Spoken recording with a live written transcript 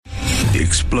The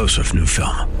explosive new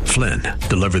film, Flynn,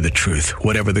 deliver the truth,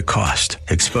 whatever the cost,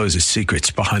 exposes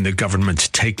secrets behind the government's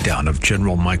takedown of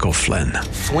General Michael Flynn.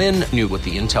 Flynn knew what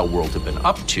the intel world had been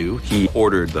up to. He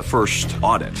ordered the first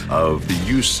audit of the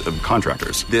use of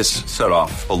contractors. This set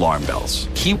off alarm bells.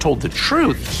 He told the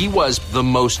truth. He was the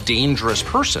most dangerous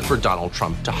person for Donald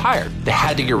Trump to hire. They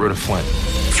had to get rid of Flynn.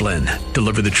 Flynn,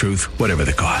 deliver the truth, whatever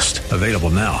the cost. Available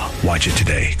now. Watch it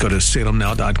today. Go to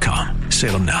salemnow.com.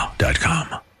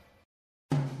 salemnow.com.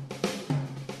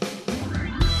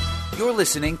 You're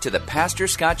listening to the Pastor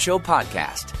Scott Show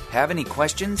podcast. Have any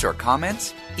questions or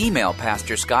comments? Email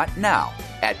Pastor Scott now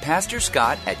at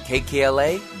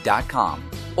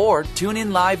pastorscott@kkla.com or tune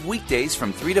in live weekdays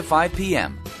from 3 to 5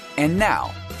 p.m. And now,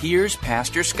 here's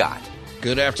Pastor Scott.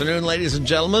 Good afternoon, ladies and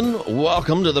gentlemen.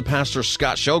 Welcome to the Pastor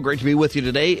Scott Show. Great to be with you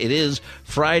today. It is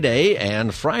Friday,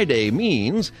 and Friday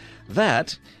means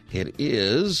that it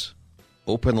is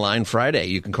Open Line Friday.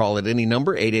 You can call it any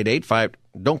number, 888-5...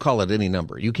 Don't call it any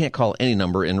number. You can't call any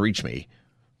number and reach me.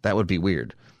 That would be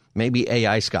weird. Maybe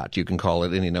AI Scott. You can call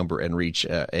it any number and reach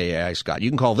AI Scott.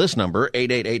 You can call this number,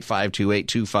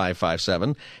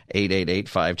 888-528-2557,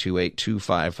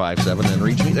 888-528-2557, and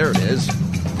reach me. There it is.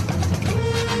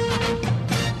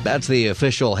 That's the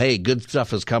official, hey, good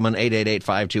stuff is coming,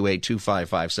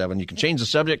 888-528-2557. You can change the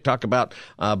subject, talk about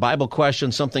Bible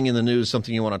questions, something in the news,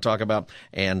 something you want to talk about,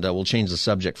 and we'll change the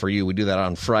subject for you. We do that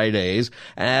on Fridays.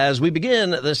 As we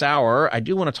begin this hour, I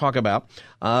do want to talk about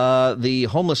the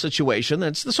homeless situation.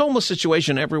 It's this homeless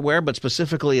situation everywhere, but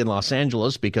specifically in Los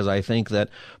Angeles, because I think that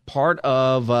part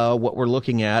of what we're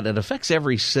looking at, it affects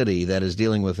every city that is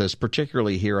dealing with this,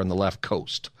 particularly here on the left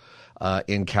coast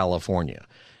in California.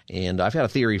 And I've had a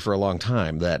theory for a long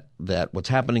time that what's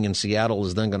happening in Seattle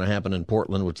is then going to happen in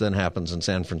Portland, which then happens in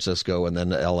San Francisco, and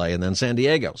then L.A., and then San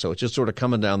Diego. So it's just sort of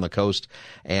coming down the coast,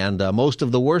 and most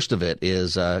of the worst of it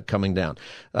is coming down.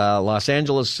 Los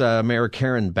Angeles Mayor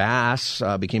Karen Bass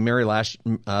became mayor last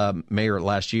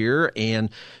year, and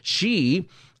she,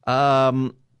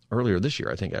 earlier this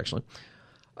year, I think, actually,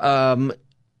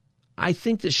 I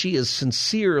think that she is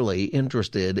sincerely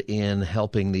interested in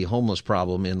helping the homeless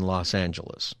problem in Los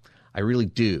Angeles. I really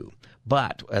do.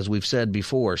 But as we've said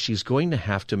before, she's going to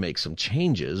have to make some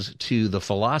changes to the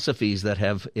philosophies that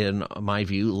have, in my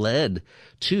view, led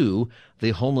to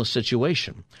the homeless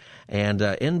situation. And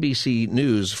NBC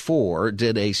News 4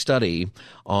 did a study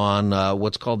on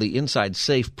what's called the Inside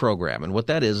Safe program. And what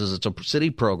that is it's a city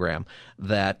program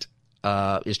that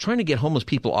is trying to get homeless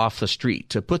people off the street,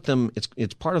 to put them,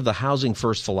 it's part of the housing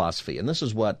first philosophy. And this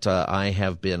is what I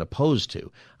have been opposed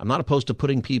to. I'm not opposed to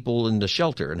putting people into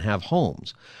shelter and have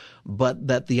homes, but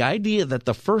that the idea that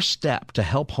the first step to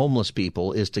help homeless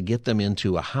people is to get them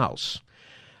into a house,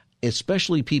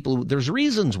 especially people, there's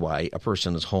reasons why a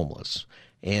person is homeless.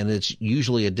 And it's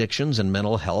usually addictions and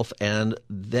mental health, and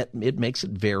that it makes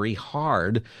it very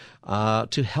hard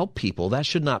to help people. That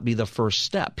should not be the first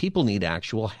step. People need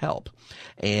actual help.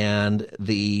 And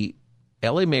the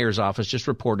L.A. Mayor's office just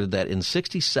reported that in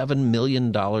 $67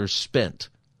 million spent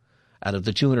out of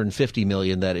the $250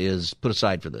 million that is put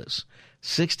aside for this,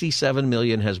 $67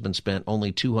 million has been spent.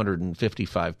 Only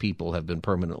 255 people have been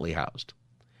permanently housed.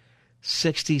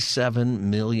 $67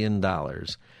 million.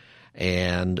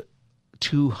 And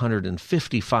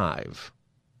 255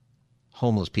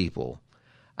 homeless people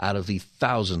out of the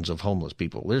thousands of homeless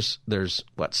people. There's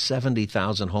what,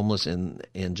 70,000 homeless in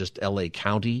just L.A.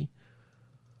 County?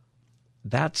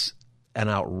 That's an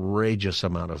outrageous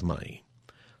amount of money.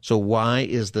 So why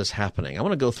is this happening? I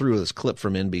want to go through this clip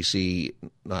from NBC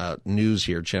News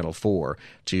here, Channel 4,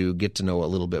 to get to know a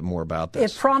little bit more about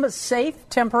this. It promised safe,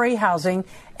 temporary housing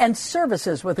and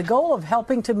services with the goal of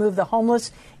helping to move the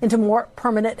homeless into more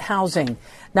permanent housing.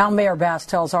 Now Mayor Bass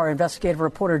tells our investigative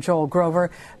reporter Joel Grover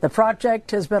the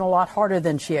project has been a lot harder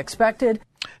than she expected.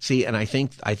 See, and I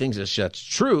think that's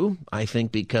true. I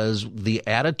think because the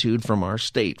attitude from our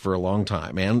state for a long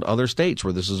time, and other states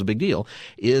where this is a big deal,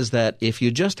 is that if you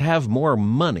just have more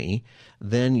money,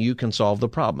 then you can solve the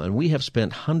problem. And we have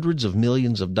spent hundreds of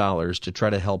millions of dollars to try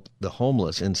to help the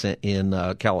homeless in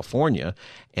California,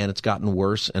 and it's gotten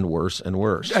worse and worse and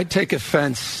worse. I take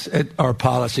offense at our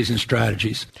policies and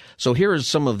strategies. So here is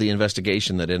some of the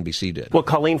investigation that NBC did. Well,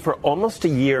 Colleen, for almost a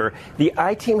year, the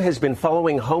I-Team has been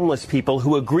following homeless people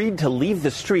who agreed to leave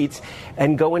the streets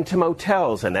and go into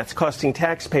motels, and that's costing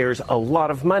taxpayers a lot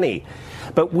of money.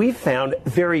 But we've found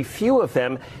very few of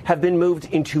them have been moved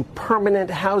into permanent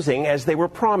housing as they were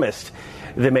promised.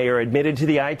 The mayor admitted to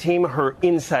the I-Team her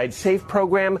Inside Safe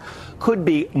program could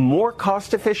be more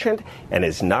cost efficient and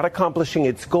is not accomplishing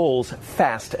its goals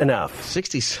fast enough.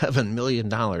 $67 million,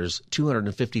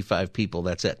 255 people,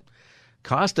 that's it.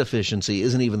 Cost efficiency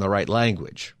isn't even the right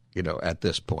language, at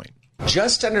this point.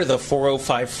 Just under the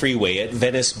 405 freeway at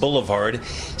Venice Boulevard,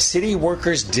 city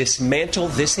workers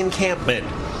dismantled this encampment,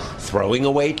 throwing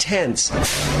away tents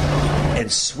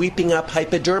and sweeping up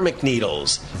hypodermic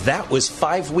needles. That was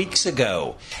 5 weeks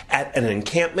ago at an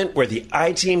encampment where the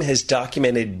I-Team has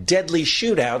documented deadly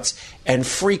shootouts and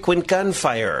frequent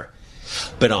gunfire.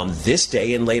 But on this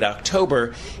day in late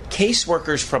October,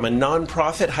 caseworkers from a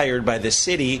nonprofit hired by the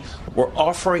city were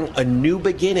offering a new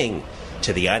beginning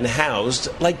to the unhoused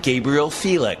like Gabriel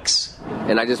Felix.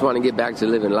 And I just want to get back to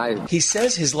living life. He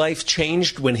says his life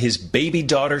changed when his baby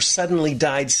daughter suddenly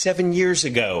died 7 years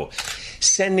ago,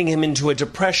 sending him into a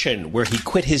depression where he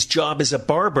quit his job as a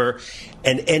barber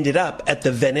and ended up at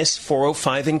the Venice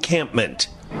 405 encampment.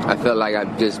 I felt like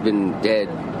I've just been dead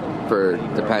for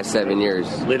the past 7 years.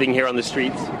 Living here on the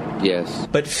streets? Yes.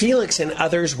 But Felix and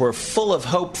others were full of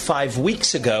hope 5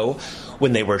 weeks ago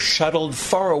when they were shuttled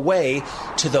far away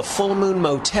to the Full Moon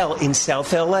Motel in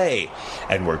South L.A.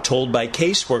 and were told by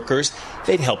caseworkers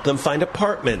they'd help them find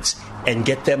apartments and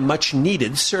get them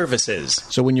much-needed services.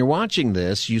 So when you're watching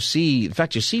this, you see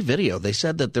video. They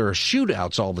said that there are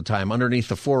shootouts all the time underneath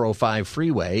the 405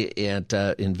 freeway in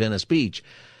Venice Beach.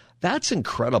 That's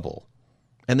incredible.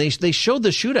 And they showed the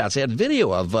shootouts. They had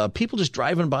video of people just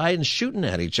driving by and shooting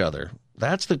at each other.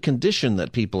 That's the condition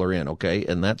that people are in, okay,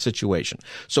 in that situation.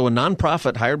 So a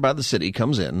nonprofit hired by the city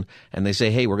comes in and they say,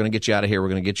 hey, we're going to get you out of here. We're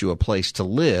going to get you a place to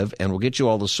live and we'll get you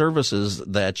all the services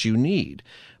that you need.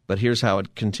 But here's how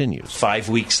it continues. 5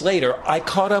 weeks later, I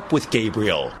caught up with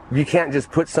Gabriel. You can't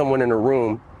just put someone in a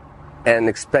room and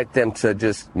expect them to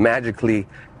just magically,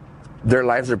 their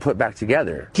lives are put back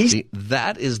together. See,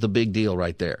 that is the big deal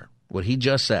right there. What he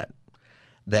just said,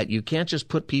 that you can't just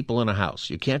put people in a house.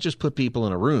 You can't just put people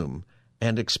in a room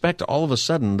and expect all of a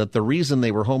sudden that the reason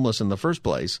they were homeless in the first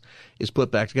place is put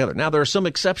back together. Now, there are some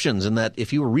exceptions in that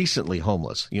if you were recently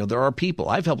homeless, there are people,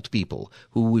 I've helped people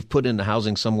who we've put into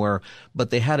housing somewhere,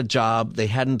 but they had a job, they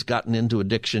hadn't gotten into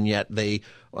addiction yet, they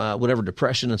whatever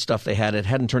depression and stuff they had, it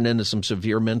hadn't turned into some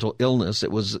severe mental illness.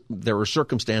 There were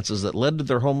circumstances that led to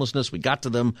their homelessness. We got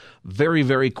to them very,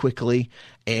 very quickly,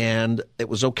 and it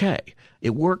was okay.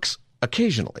 It works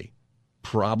occasionally.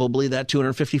 Probably that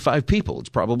 255 people. It's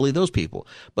probably those people.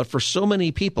 But for so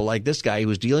many people like this guy who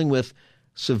was dealing with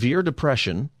severe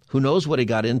depression, who knows what he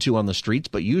got into on the streets,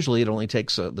 but usually it only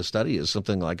takes, the study is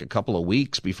something like a couple of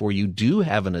weeks before you do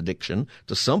have an addiction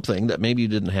to something that maybe you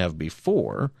didn't have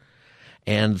before.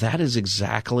 And that is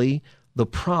exactly the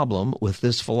problem with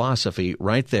this philosophy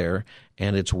right there,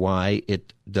 and it's why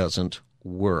it doesn't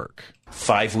work.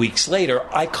 5 weeks later,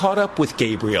 I caught up with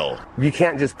Gabriel. You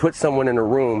can't just put someone in a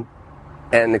room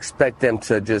and expect them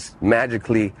to just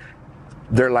magically,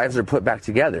 their lives are put back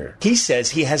together. He says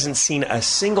he hasn't seen a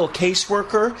single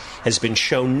caseworker, has been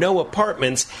shown no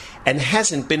apartments, and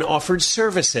hasn't been offered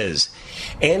services.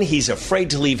 And he's afraid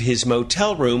to leave his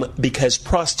motel room because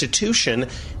prostitution,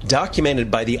 documented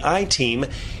by the I-Team,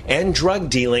 and drug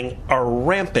dealing are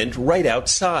rampant right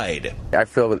outside. I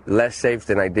feel less safe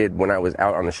than I did when I was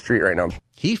out on the street right now.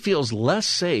 He feels less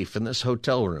safe in this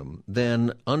hotel room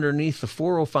than underneath the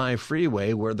 405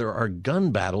 freeway where there are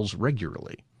gun battles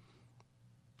regularly.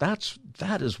 That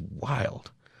is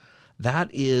wild. That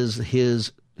is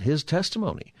his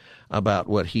testimony about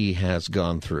what he has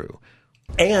gone through.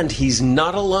 And he's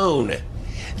not alone.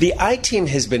 The I-Team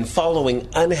has been following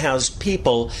unhoused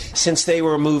people since they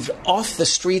were moved off the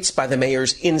streets by the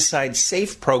mayor's Inside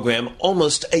Safe program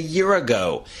almost a year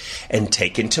ago and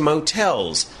taken to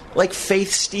motels like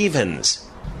Faith Stevens.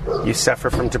 You suffer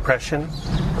from depression?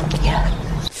 Yeah.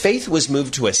 Faith was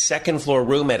moved to a second-floor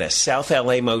room at a South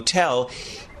LA motel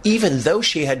even though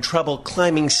she had trouble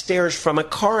climbing stairs from a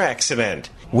car accident.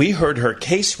 We heard her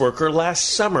caseworker last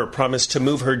summer promise to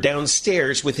move her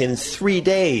downstairs within 3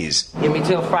 days. Give me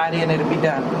till Friday and it'll be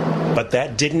done. But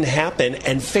that didn't happen,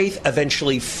 and Faith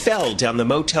eventually fell down the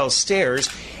motel stairs,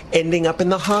 ending up in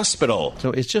the hospital. So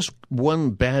it's just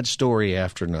one bad story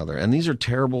after another, and these are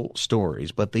terrible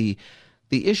stories. But the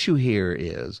issue here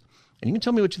is, and you can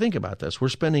tell me what you think about this, we're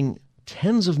spending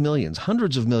tens of millions,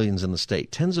 hundreds of millions in the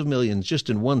state, tens of millions just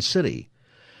in one city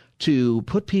to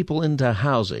put people into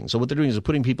housing. So what they're doing is they're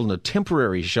putting people into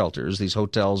temporary shelters, these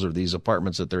hotels or these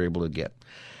apartments that they're able to get.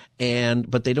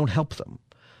 But they don't help them.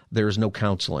 There's no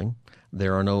counseling.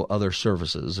 There are no other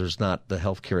services. There's not the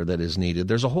health care that is needed.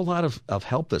 There's a whole lot of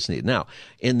help that's needed. Now,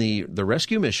 in the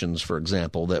rescue missions, for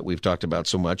example, that we've talked about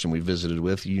so much and we visited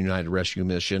with, United Rescue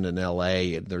Mission in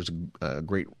L.A., there's a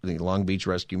great Long Beach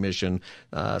Rescue Mission,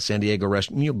 San Diego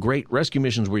Rescue, great rescue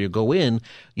missions where you go in,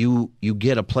 you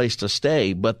get a place to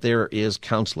stay, but there is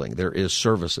counseling, there is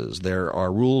services, there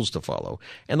are rules to follow.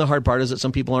 And the hard part is that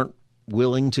some people aren't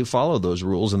willing to follow those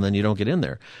rules, and then you don't get in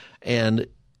there.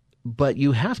 But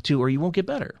you have to, or you won't get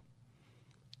better.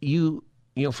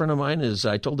 A friend of mine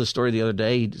I told this story the other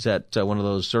day. He's at one of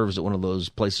those serves at one of those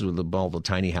places with all the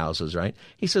tiny houses, right?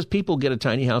 He says people get a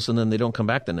tiny house and then they don't come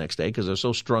back the next day because they're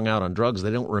so strung out on drugs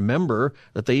they don't remember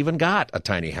that they even got a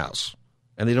tiny house,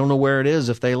 and they don't know where it is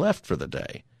if they left for the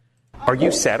day. Are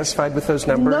you satisfied with those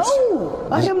numbers? No,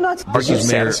 I am not. Are you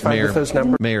satisfied with those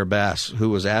numbers? Mayor Bass, who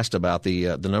was asked about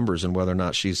the numbers and whether or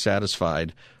not she's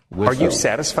satisfied with Are you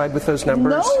satisfied with those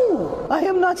numbers? No, I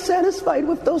am not satisfied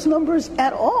with those numbers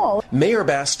at all. Mayor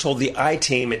Bass told the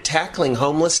I-Team tackling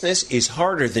homelessness is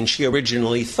harder than she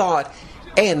originally thought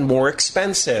and more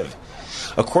expensive.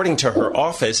 According to her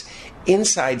office,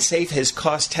 Inside Safe has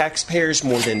cost taxpayers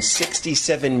more than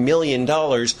 $67 million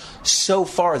so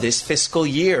far this fiscal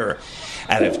year,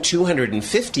 out of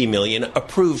 $250 million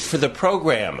approved for the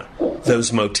program.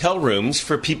 Those motel rooms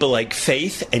for people like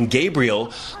Faith and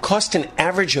Gabriel cost an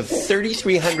average of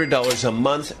 $3,300 a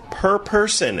month per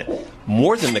person,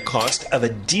 more than the cost of a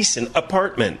decent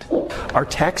apartment. Are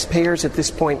taxpayers at this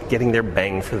point getting their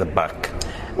bang for the buck?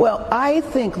 Well, I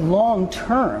think long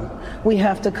term, we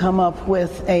have to come up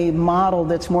with a model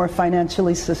that's more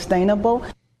financially sustainable.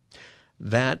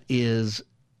 That is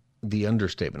the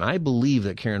understatement. I believe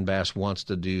that Karen Bass wants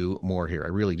to do more here. I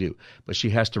really do. But she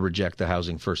has to reject the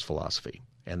housing first philosophy.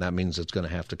 And that means it's going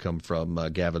to have to come from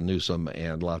Gavin Newsom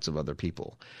and lots of other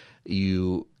people.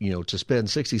 To spend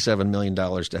 $67 million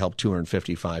to help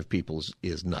 255 people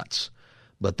is nuts.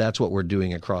 But that's what we're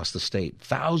doing across the state.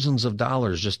 Thousands of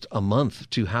dollars just a month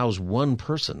to house one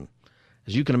person.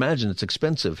 As you can imagine, it's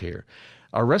expensive here.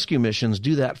 Our rescue missions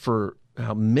do that for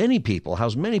house many people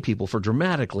for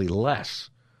dramatically less.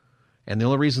 And the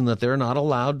only reason that they're not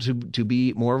allowed to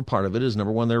be more of a part of it is,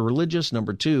 number one, they're religious.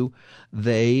 Number two,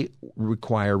 they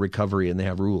require recovery and they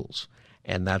have rules.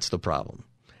 And that's the problem.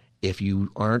 If you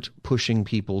aren't pushing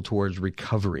people towards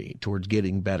recovery, towards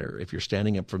getting better, if you're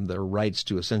standing up for their rights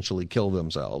to essentially kill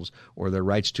themselves or their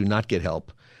rights to not get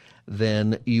help,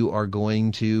 then you are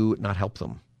going to not help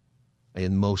them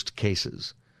in most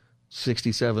cases.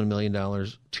 $67 million,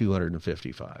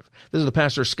 255. This is the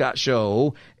Pastor Scott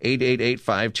Show,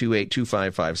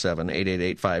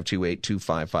 888-528-2557,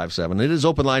 888-528-2557. It is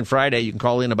Open Line Friday. You can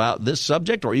call in about this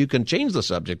subject, or you can change the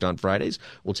subject on Fridays.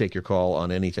 We'll take your call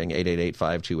on anything,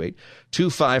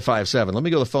 888-528-2557. Let me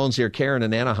go to the phones here. Karen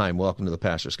in Anaheim, welcome to the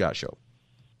Pastor Scott Show.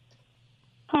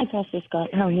 Hi, Pastor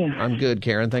Scott. How are you? I'm good,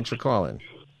 Karen. Thanks for calling.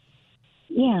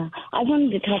 Yeah, I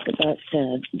wanted to talk about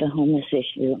the homeless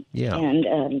issue. Yeah,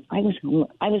 and I was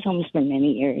homeless for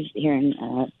many years here in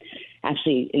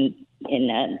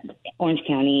Orange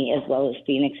County as well as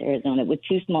Phoenix, Arizona, with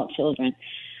two small children.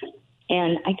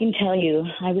 And I can tell you,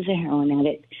 I was a heroin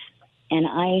addict, and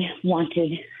I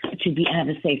wanted to have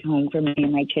a safe home for me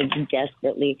and my kids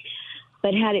desperately.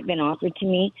 But had it been offered to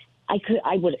me, I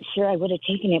would have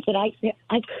taken it, but I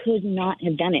could not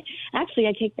have done it. Actually,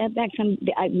 I take that back.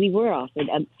 We were offered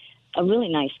a really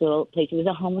nice little place. It was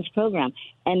a homeless program,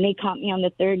 and they caught me on the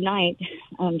third night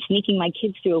sneaking my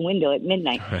kids through a window at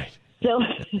midnight. Right. So,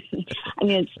 I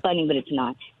mean, it's funny, but it's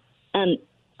not. And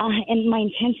my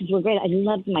intentions were great. I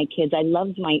loved my kids. I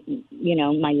loved my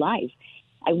life.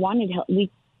 I wanted help.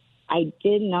 I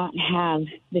did not have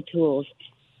the tools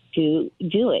to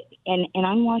do it. And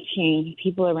I'm watching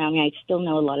people around me. I still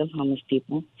know a lot of homeless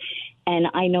people. And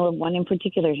I know of one in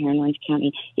particular here in Orange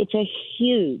County. It's a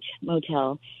huge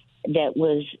motel that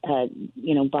was,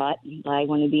 bought by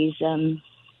one of these,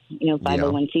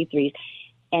 501c3s.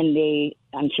 And they,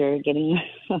 I'm sure, getting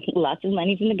lots of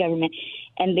money from the government.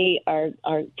 And they are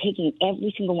taking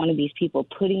every single one of these people,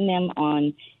 putting them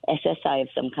on SSI of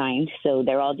some kind. So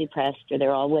they're all depressed or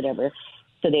they're all whatever.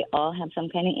 So they all have some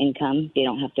kind of income. They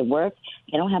don't have to work.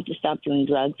 They don't have to stop doing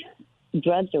drugs.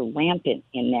 Drugs are rampant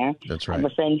in there. That's right. I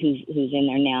have a friend who's in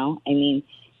there now. I mean,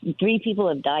 3 people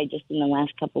have died just in the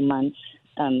last couple months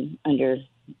under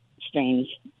strange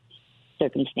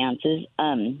circumstances.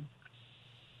 The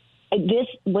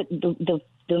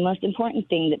most important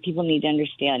thing that people need to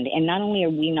understand, and not only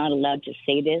are we not allowed to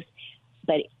say this,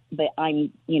 but what's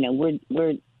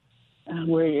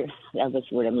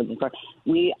the word I'm looking for?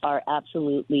 We are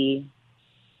absolutely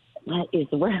what is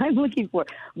the word I'm looking for?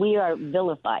 We are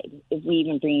vilified if we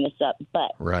even bring this up.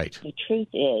 But right. The truth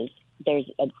is there's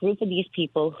a group of these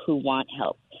people who want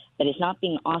help, but it's not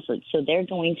being offered. So they're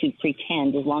going to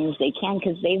pretend as long as they can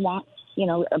because they want,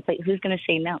 but who's going to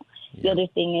say no? Yeah. The other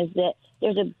thing is that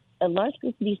there's a large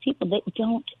group of these people that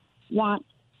don't want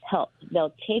help.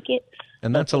 They'll take it.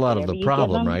 And that's a lot of the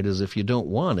problem, right, is if you don't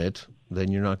want it,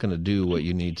 then you're not going to do what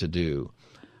you need to do.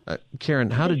 Karen,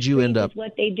 how did you end up?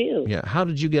 What they do. Yeah. How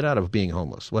did you get out of being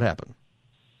homeless? What happened?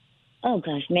 Oh,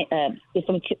 gosh.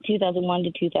 From 2001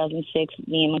 to 2006,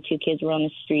 me and my two kids were on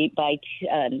the street. By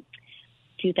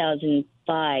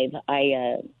 2005,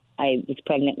 I was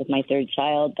pregnant with my third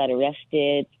child, got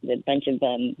arrested, a bunch of,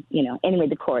 anyway,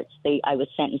 the courts. I was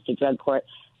sentenced to drug court,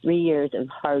 3 years of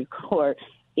hardcore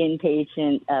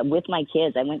inpatient with my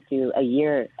kids. I went through a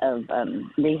year of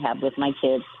rehab with my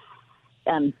kids,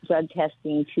 drug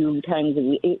testing 2 times a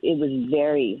week. It was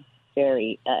very,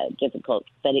 very difficult,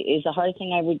 but it is the hardest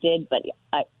thing I ever did. But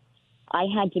I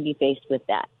had to be faced with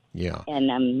that. Yeah.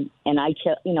 And I I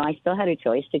still had a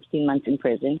choice, 16 months in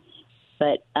prison,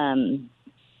 but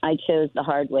I chose the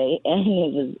hard way,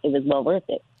 and it was well worth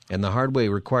it. And the hard way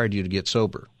required you to get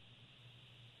sober.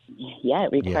 Yeah,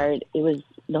 it required. Yeah. It was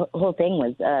the whole thing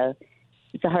was.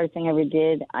 It's the hardest thing I ever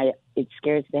did. It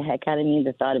scares the heck out of me,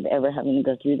 the thought of ever having to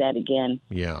go through that again.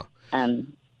 Yeah.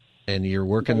 And you're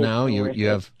working now? You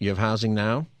have housing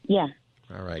now? Yeah.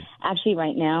 All right. Actually,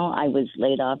 right now I was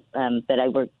laid off, but I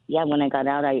worked. Yeah, when I got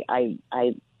out, I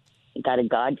got a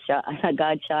God shot. A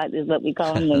God shot is what we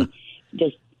call them.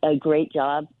 Just a great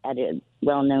job at a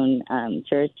well-known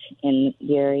church in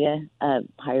the area.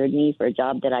 Hired me for a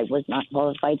job that I was not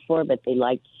qualified for, but they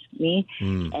liked me,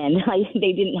 and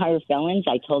they didn't hire felons.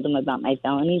 I told them about my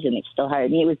felonies, and they still hired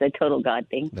me. It was a total God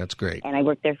thing. That's great. And I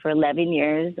worked there for 11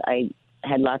 years. I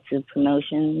had lots of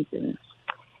promotions, and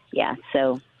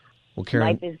so well,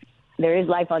 Karen, there is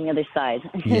life on the other side.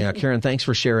 Yeah, Karen, thanks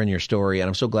for sharing your story, and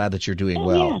I'm so glad that you're doing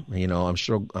well. Yeah.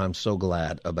 I'm so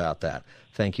glad about that.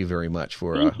 Thank you very much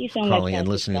for calling and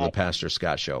listening to the Pastor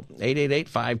Scott Show.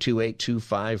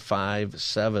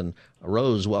 888-528-2557.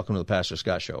 Rose, welcome to the Pastor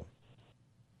Scott Show.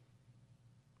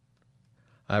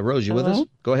 Rose, you with us?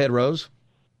 Go ahead, Rose.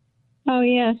 Oh,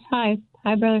 yes. Hi,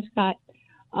 Brother Scott.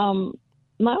 I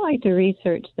like to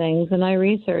research things, and I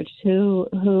researched who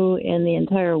in the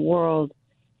entire world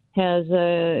has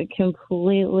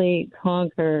completely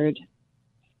conquered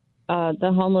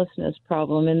the homelessness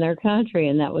problem in their country,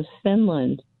 and that was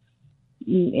Finland.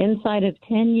 Inside of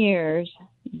 10 years,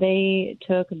 they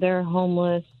took their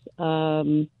homeless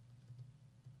down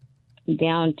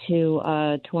to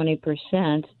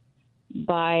 20%.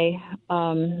 By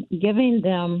giving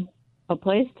them a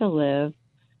place to live,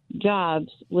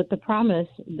 jobs, with the promise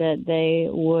that they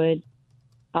would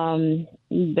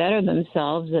better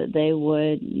themselves, that they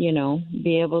would,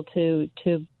 be able to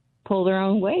pull their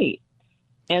own weight.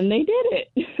 And they did it.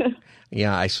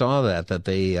 Yeah, I saw that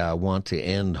they want to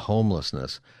end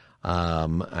homelessness.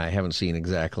 I haven't seen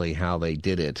exactly how they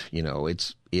did it.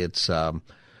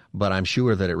 But I'm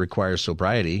sure that it requires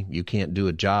sobriety. You can't do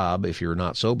a job if you're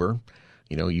not sober.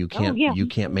 You can't you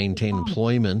can't maintain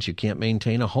employment. You can't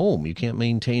maintain a home. You can't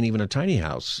maintain even a tiny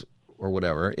house or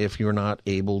whatever if you're not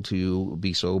able to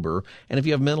be sober. And if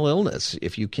you have mental illness,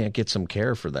 if you can't get some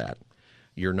care for that,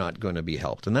 you're not going to be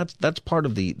helped. And that's part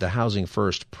of the Housing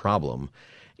First problem,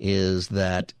 is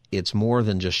that it's more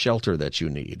than just shelter that you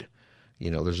need.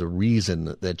 There's a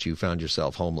reason that you found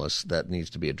yourself homeless that needs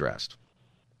to be addressed.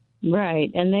 Right.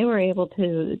 And they were able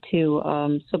to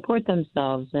support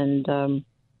themselves and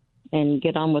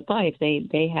get on with life.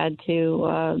 They had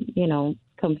to,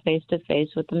 come face to face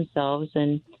with themselves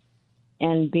and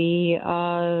be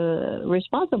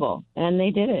responsible, and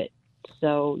they did it.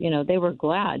 So they were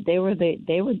glad. They were that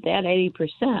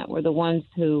 80% were the ones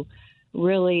who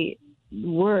really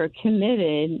were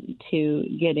committed to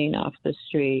getting off the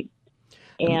street.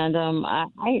 And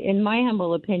I, in my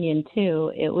humble opinion,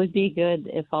 too, it would be good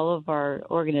if all of our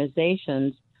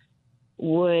organizations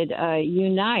would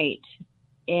unite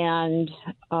and,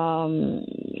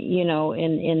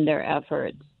 in their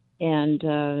efforts. And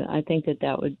I think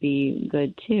that would be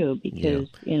good, too, because,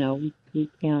 you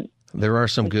can't. There are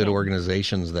some good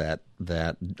organizations that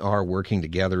are working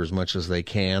together as much as they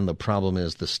can. The problem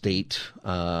is the state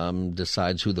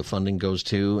decides who the funding goes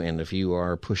to, and if you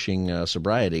are pushing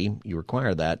sobriety, you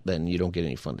require that, then you don't get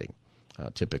any funding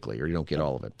typically, or you don't get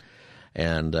all of it.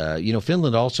 And,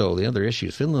 Finland also, the other issue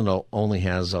is Finland only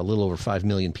has a little over 5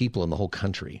 million people in the whole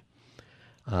country.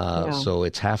 So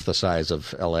it's half the size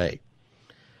of L.A.,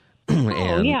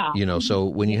 and, so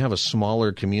when you have a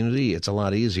smaller community, it's a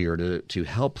lot easier to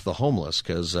help the homeless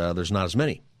because there's not as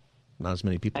many. Not as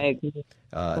many people. I agree.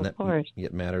 Of course.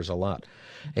 It matters a lot.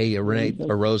 Hey, Renee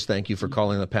Rose, thank you for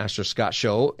calling the Pastor Scott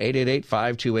Show.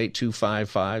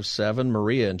 888-528-2557.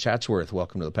 Maria in Chatsworth,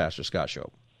 welcome to the Pastor Scott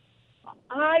Show.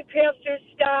 Hi, Pastor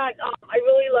Scott. I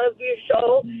really love your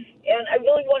show, and I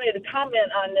really wanted to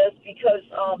comment on this because,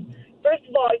 first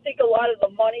of all, I think a lot of the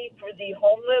money for the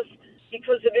homeless,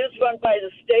 because it is run by the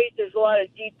state, there's a lot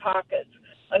of deep pockets.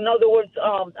 In other words,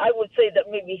 I would say that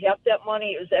maybe half that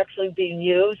money is actually being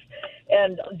used,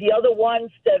 and the other ones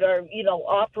that are,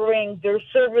 offering their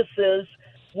services,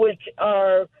 which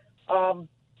are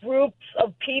groups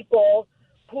of people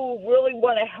who really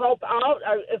want to help out,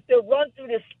 if they're run through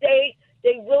the state,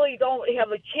 they really don't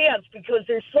have a chance because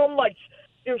there's so much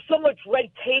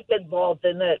red tape involved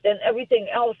in it and everything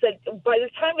else that by the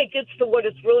time it gets to what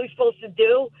it's really supposed to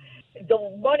do, the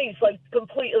money's like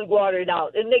completely watered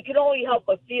out, and they can only help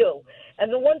a few.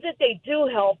 And the ones that they do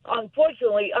help,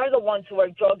 unfortunately, are the ones who are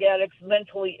drug addicts,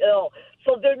 mentally ill.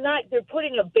 So they're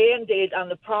putting a Band-Aid on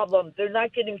the problem. They're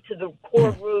not getting to the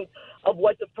core root of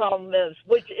what the problem is,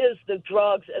 which is the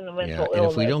drugs and the mental illness. And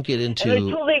if we don't get into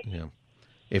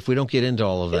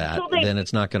all of that, then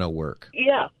it's not going to work.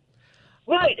 Yeah.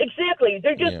 Right, exactly.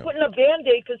 They're just putting a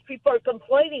Band-Aid because people are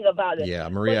complaining about it. Yeah,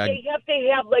 Maria. But they have to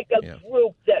have like a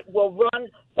group that will run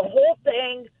the whole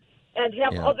thing and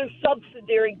have other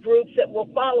subsidiary groups that will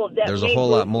follow that. There's a whole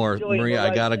lot more. Maria,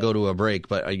 I got to go to a break,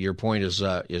 but your point is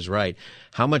right.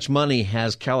 How much money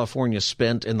has California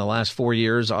spent in the last 4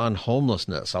 years on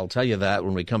homelessness? I'll tell you that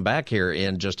when we come back here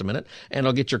in just a minute, and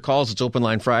I'll get your calls. It's Open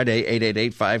Line Friday,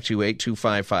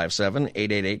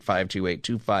 888-528-2557,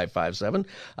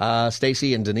 888-528-2557.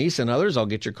 Stacy and Denise and others, I'll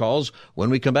get your calls. When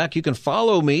we come back, you can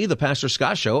follow me, The Pastor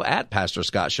Scott Show, at Pastor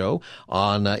Scott Show,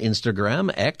 on Instagram,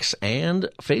 X, and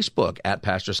Facebook, at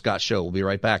Pastor Scott Show. We'll be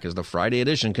right back as the Friday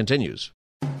edition continues.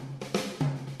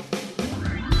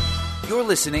 You're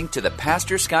listening to the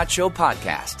Pastor Scott Show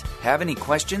podcast. Have any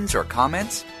questions or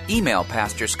comments? Email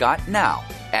Pastor Scott now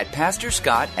at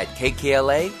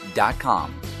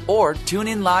pastorscott@kkla.com or tune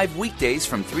in live weekdays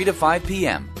from 3 to 5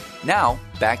 p.m. Now,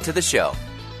 back to the show.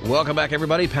 Welcome back,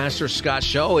 everybody. Pastor Scott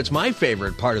Show. It's my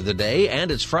favorite part of the day,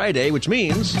 and it's Friday, which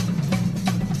means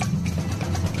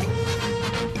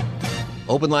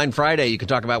Open Line Friday. You can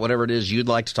talk about whatever it is you'd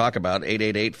like to talk about.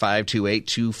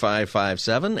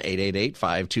 888-528-2557,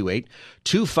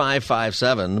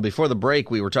 888-528-2557. Before the break,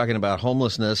 we were talking about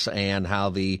homelessness and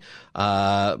how the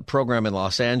program in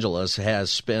Los Angeles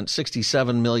has spent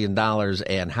 $67 million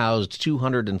and housed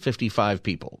 255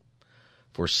 people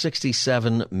for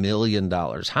 $67 million.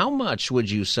 How much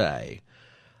would you say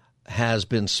has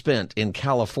been spent in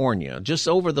California just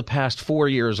over the past 4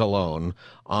 years alone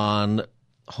on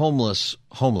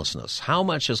homelessness? How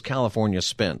much has California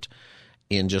spent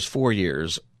in just 4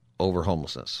 years over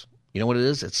homelessness? You know what it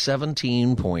is? It's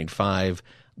 $17.5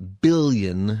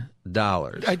 billion.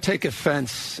 I take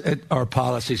offense at our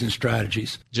policies and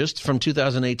strategies. Just from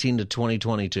 2018 to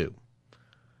 2022.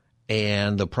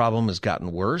 And the problem has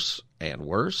gotten worse and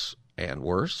worse and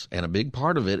worse. And a big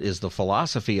part of it is the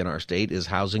philosophy in our state is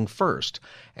housing first.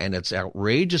 And it's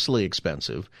outrageously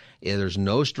expensive. There's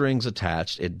no strings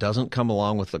attached. It doesn't come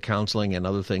along with the counseling and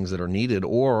other things that are needed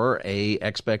or a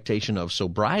expectation of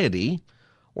sobriety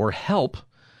or help.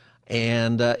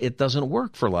 And it doesn't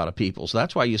work for a lot of people. So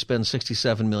that's why you spend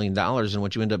 $67 million. And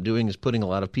what you end up doing is putting a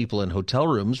lot of people in hotel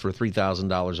rooms for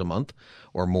 $3,000 a month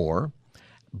or more.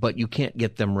 But you can't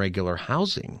get them regular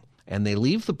housing. And they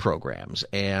leave the programs,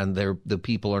 and the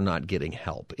people are not getting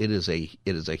help. It is a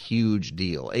huge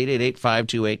deal.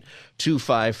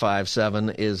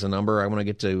 888-528-2557 is the number. I want to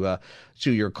get to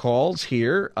your calls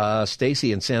here.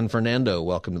 Stacy in San Fernando,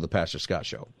 welcome to the Pastor Scott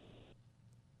Show.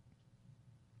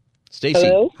 Stacy,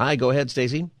 hi. Go ahead,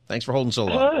 Stacy. Thanks for holding so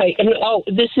long. Hi. Oh,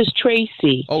 this is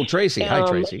Tracy. Oh, Tracy. Hi,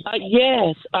 Tracy.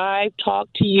 Yes, I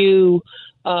talked to you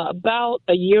about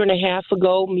a year and a half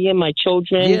ago. Me and my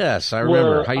children. Yes, I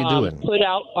remember. How you doing? Put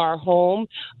out our home.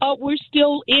 We're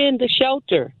still in the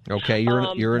shelter. Okay,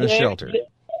 you're in a shelter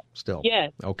still.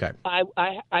 Yes. Okay.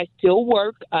 I still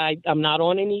work. I'm not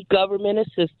on any government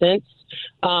assistance.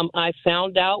 I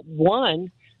found out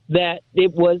that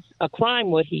it was a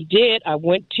crime what he did. I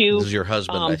went to. This is your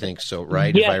husband, I think so,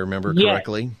 right? Yes, if I remember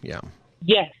correctly. Yeah.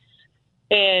 Yes.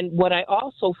 And what I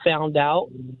also found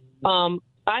out,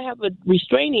 I have a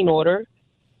restraining order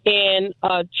and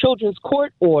a children's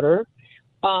court order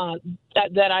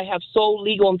that I have sole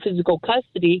legal and physical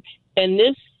custody. And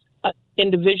this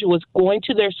individual is going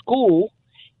to their school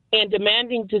and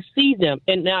demanding to see them.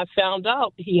 And now I found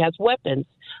out he has weapons.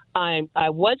 I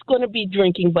was going to be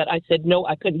drinking, but I said, no,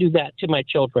 I couldn't do that to my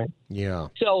children. Yeah.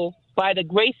 So by the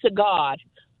grace of God,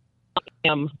 I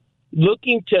am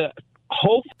looking to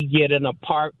hopefully get an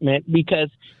apartment, because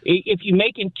if you're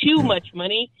making too much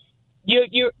money,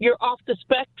 you're off the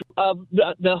spectrum of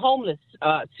the homeless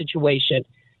situation.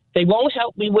 They won't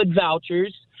help me with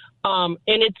vouchers, and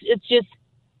it's just.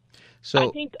 So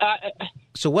I think.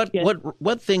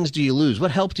 What things do you lose?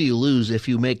 What help do you lose if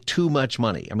you make too much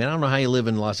money? I mean, I don't know how you live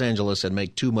in Los Angeles and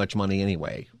make too much money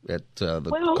anyway at the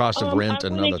cost of rent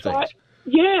and other things.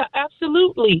 Yeah,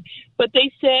 absolutely. But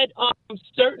they said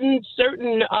certain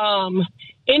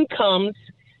incomes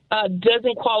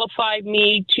doesn't qualify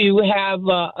me to have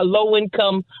a low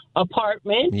income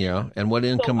apartment. Yeah, and what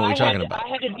income are we talking about?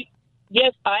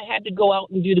 I had to go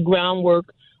out and do the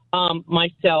groundwork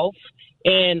myself.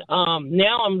 And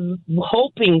now I'm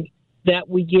hoping that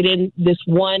we get in this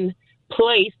one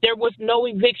place. There was no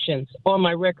evictions on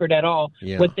my record at all.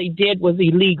 Yeah. What they did was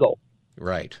illegal.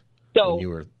 Right. So,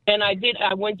 and I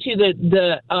went to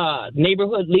the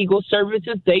neighborhood legal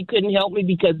services. They couldn't help me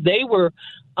because they were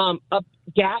up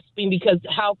gasping, because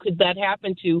how could that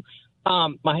happen to,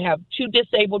 I have 2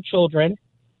 disabled children,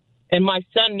 and my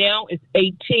son now is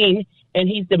 18, and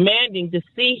he's demanding to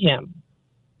see him.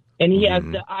 And he has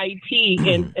the IP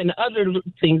and other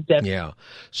things that. Yeah.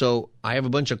 So I have a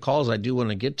bunch of calls I do want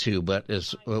to get to, but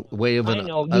as a way of an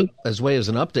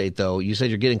update, though, you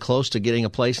said you're getting close to getting a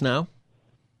place now.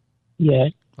 Yeah,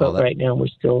 but right now we're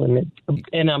still in it,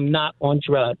 and I'm not on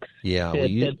drugs. Yeah.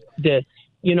 I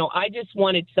just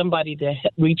wanted somebody to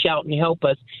reach out and help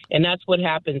us, and that's what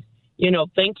happens.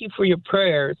 Thank you for your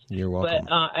prayers. You're welcome.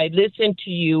 But I listen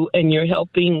to you, and you're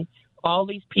helping all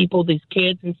these people, these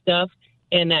kids and stuff.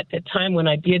 And at the time when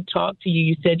I did talk to you,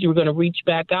 you said you were going to reach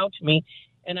back out to me,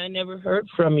 and I never heard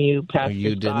from you,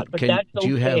 Pastor Scott. But that's okay. Do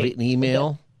you have an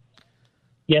email?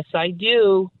 Yes, I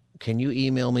do. Can you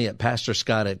email me at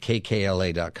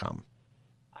pastorscott@kkla.com?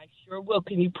 I sure will.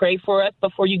 Can you pray for us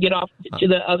before you get off to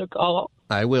the other call?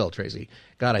 I will, Tracy.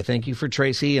 God, I thank you for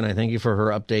Tracy, and I thank you for her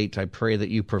update. I pray that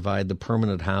you provide the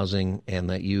permanent housing and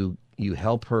that you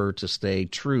help her to stay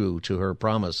true to her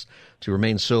promise to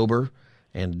remain sober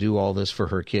and do all this for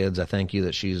her kids. I thank you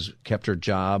that she's kept her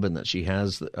job and that she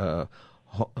has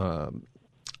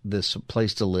this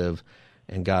place to live.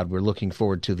 And God, we're looking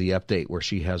forward to the update where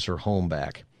she has her home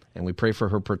back. And we pray for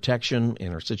her protection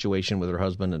in her situation with her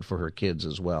husband and for her kids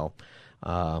as well.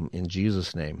 In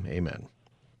Jesus' name, amen.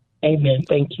 Amen.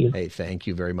 Thank you. Hey, thank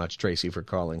you very much, Tracy, for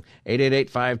calling.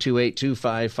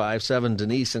 888-528-2557.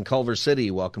 Denise in Culver City,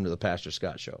 welcome to the Pastor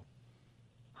Scott Show.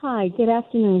 Hi, good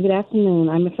afternoon. Good afternoon.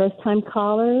 I'm a first-time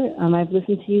caller. I've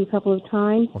listened to you a couple of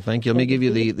times. Well, thank you. Let me give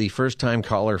you the first-time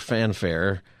caller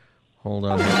fanfare. Hold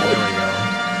on. There we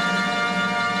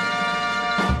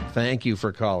go. Thank you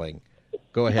for calling.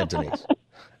 Go ahead, Denise.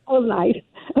 Oh, nice.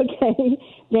 Okay.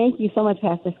 Thank you so much,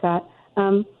 Pastor Scott.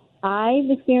 I've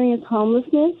experienced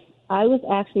homelessness. I was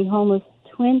actually homeless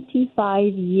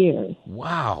 25 years.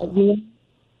 Wow.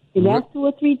 And that's 2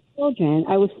 or 3 children.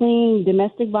 I was fleeing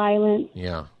domestic violence,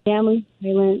 family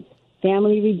violence,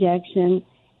 family rejection,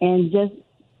 and just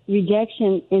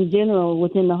rejection in general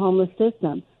within the homeless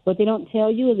system. What they don't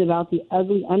tell you is about the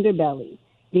ugly underbelly.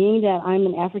 Being that I'm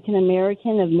an African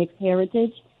American of mixed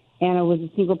heritage, and I was a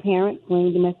single parent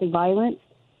fleeing domestic violence,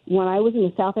 when I was in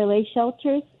the South LA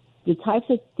shelters, the types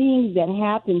of things that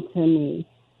happened to me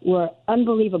were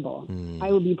unbelievable.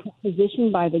 I would be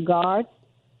positioned by the guards,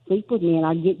 sleep with me, and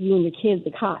I'll get you and your kids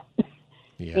a cot.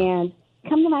 And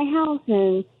come to my house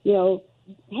and,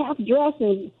 half dressed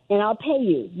and I'll pay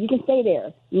you. You can stay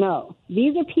there. No.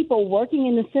 These are people working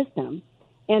in the system.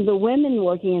 And the women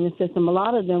working in the system, a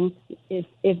lot of them, if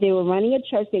they were running a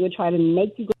church, they would try to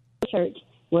make you go to church,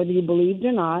 whether you believed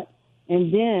or not.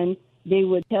 And then they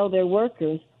would tell their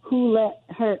workers who let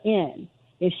her in.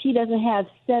 If she doesn't have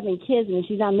 7 kids and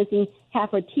she's not missing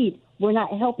half her teeth, we're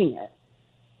not helping her.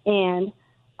 And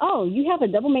oh, you have a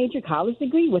double major college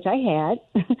degree, which I had.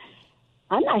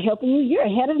 I'm not helping you. You're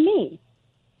ahead of me.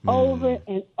 Over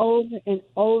and over and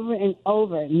over and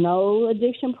over. No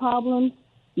addiction problems,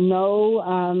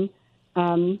 no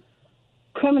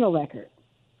criminal record.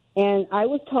 And I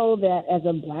was told that as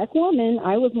a black woman,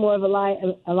 I was more of a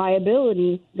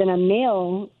liability than a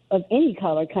male of any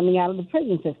color coming out of the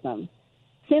prison system,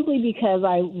 simply because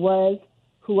I was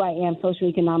who I am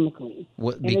socioeconomically.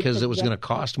 Because it was going to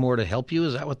cost more to help you?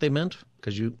 Is that what they meant?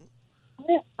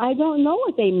 I don't know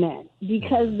what they meant,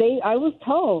 because I was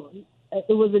told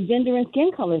it was a gender and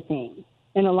skin color thing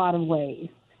in a lot of ways.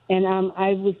 And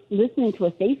I was listening to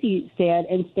what Stacey said,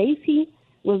 and Stacey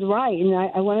was right. And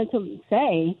I wanted to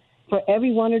say, for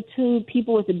every 1 or 2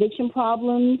 people with addiction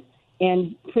problems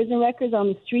and prison records on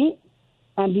the street,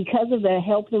 because of the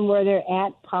help them where they're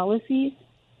at policies,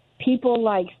 people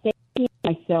like Stacey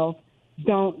and yourself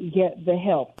don't get the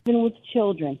help. Even with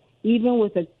children, even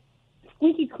with a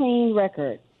squeaky clean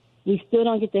record, we still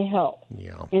don't get the help.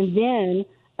 Yeah. And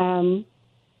then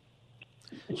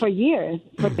for years,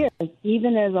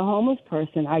 even as a homeless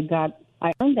person, I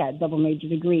earned that double major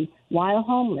degree while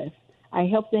homeless. I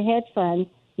helped the hedge fund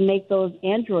make those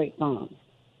Android phones.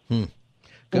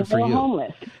 Good for you.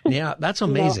 Homeless. Yeah, that's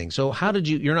amazing. So how did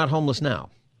you're not homeless now?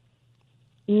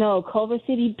 No, Culver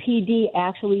City PD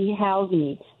actually housed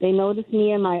me. They noticed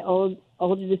me and my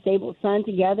older disabled son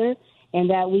together, and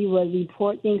that we would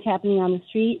report things happening on the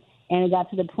street, and it got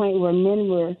to the point where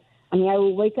I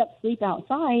would wake up, sleep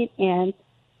outside, and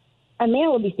a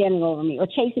man would be standing over me or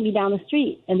chasing me down the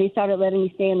street, and they started letting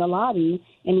me stay in the lobby,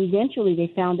 and eventually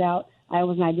they found out I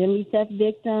was an identity theft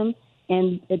victim,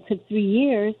 and it took 3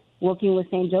 years working with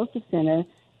St. Joseph Center,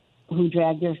 who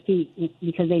dragged their feet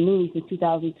because they knew me since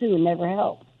 2002 and never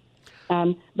helped.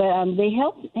 But they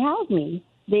helped house me.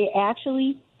 They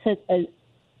actually took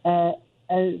a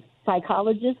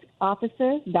psychologist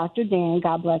officer, Dr. Dan,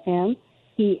 God bless him.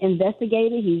 He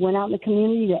investigated. He went out in the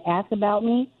community to ask about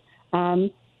me,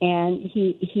 and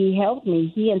he helped me.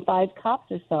 He and 5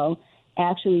 cops or so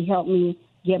actually helped me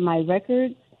get my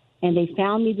records, and they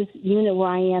found me this unit where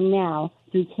I am now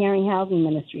through Caring Housing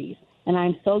Ministries, and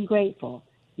I'm so grateful.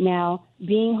 Now,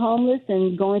 being homeless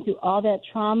and going through all that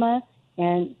trauma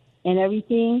and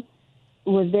everything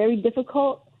was very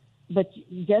difficult, but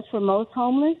just for most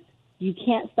homeless, you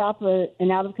can't stop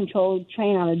an out-of-control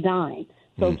train on a dime.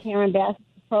 So Karen Bass's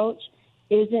approach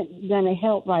isn't going to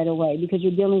help right away because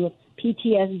you're dealing with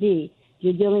PTSD.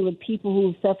 You're dealing with people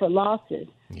who've suffered losses,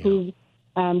 who've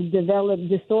developed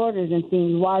disorders and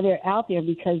things while they're out there,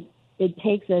 because it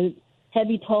takes a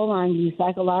heavy toll on you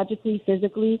psychologically,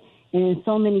 physically, and in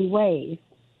so many ways,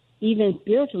 even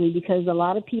spiritually, because a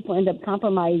lot of people end up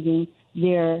compromising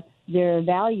their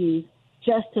values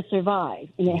just to survive,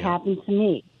 and it happened to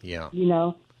me. Yeah,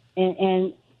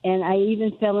 and I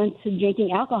even fell into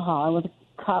drinking alcohol. I was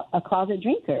a closet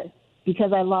drinker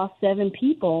because I lost 7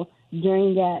 people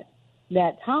during that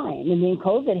time, and then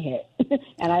COVID hit,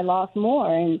 and I lost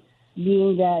more. And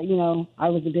being that I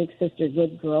was a big sister,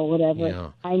 good girl,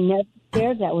 whatever, I never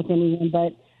shared that with anyone,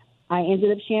 but I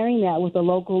ended up sharing that with a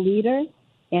local leader.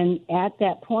 And at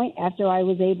that point, after I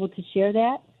was able to share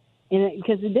that,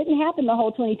 because it didn't happen the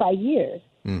whole 25 years,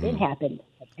 it happened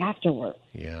afterwards.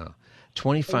 Yeah.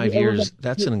 25 years,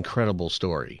 that's an incredible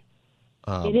story.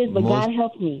 It is, but God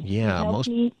helped me. Yeah.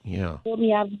 He pulled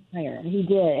me out of the fire. He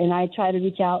did, and I try to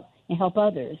reach out and help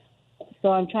others.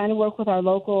 So I'm trying to work with our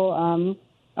local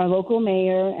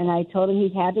mayor, and I told him he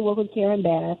had to work with Karen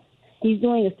Bass. He's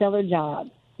doing a stellar job,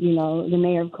 the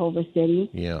mayor of Culver City.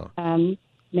 Yeah.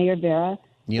 Mayor Vera.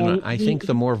 I think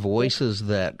the more voices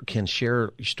that can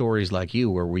share stories like you,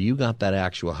 where you got that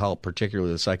actual help,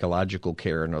 particularly the psychological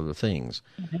care and other things,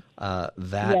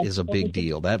 that is a big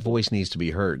deal. That voice needs to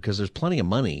be heard because there's plenty of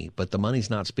money, but the money's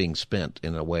not being spent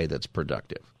in a way that's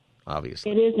productive,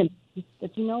 obviously. It isn't.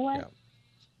 But you know what? Yeah.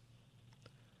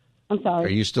 I'm sorry. Are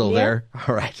you still there?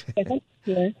 All right. Yes, I'm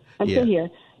here. I'm still here.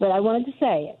 But I wanted to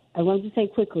say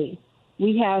quickly,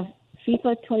 we have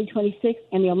FIFA 2026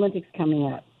 and the Olympics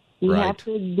coming up. We have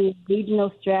to do a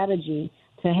regional strategy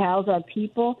to house our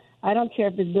people. I don't care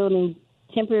if it's building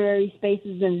temporary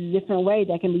spaces in a different way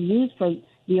that can be used for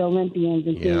the Olympians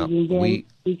and things. And then we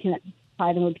can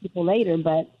tie them with people later,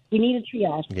 but we need a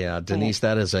triage. Yeah, Denise,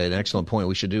 that is an excellent point.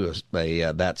 We should do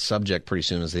that subject pretty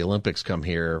soon as the Olympics come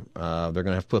here. They're going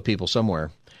to have to put people somewhere.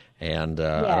 And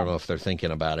I don't know if they're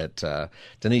thinking about it.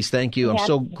 Denise, thank you. I'm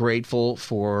so grateful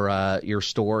for your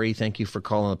story. Thank you for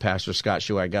calling the Pastor Scott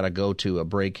Show. I got to go to a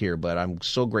break here, but I'm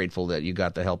so grateful that you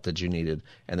got the help that you needed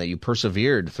and that you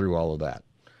persevered through all of that.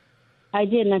 I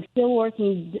did, and I'm still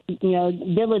working,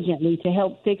 diligently to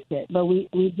help fix it. But we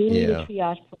do need a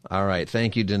triage. All right.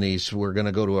 Thank you, Denise. We're going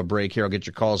to go to a break here. I'll get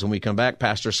your calls when we come back.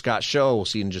 Pastor Scott Show. We'll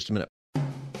see you in just a minute.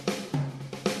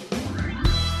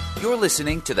 You're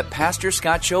listening to the Pastor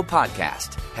Scott Show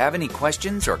podcast. Have any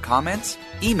questions or comments?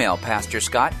 Email Pastor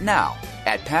Scott now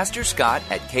at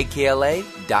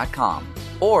pastorscott@kkla.com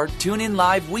or tune in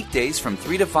live weekdays from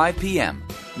 3 to 5 p.m.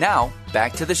 Now,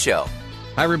 back to the show.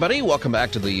 Hi, everybody. Welcome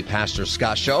back to the Pastor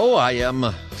Scott Show. I am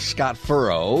Scott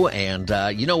Furrow, and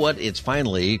you know what? It's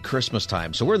finally Christmas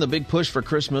time. So we're in the big push for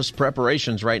Christmas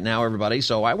preparations right now, everybody.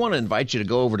 So I want to invite you to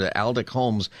go over to Aldic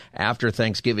Homes after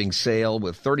Thanksgiving sale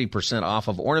with 30% off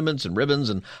of ornaments and ribbons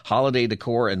and holiday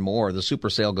decor and more. The super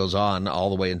sale goes on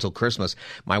all the way until Christmas.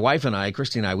 My wife and I,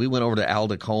 Christy and I, we went over to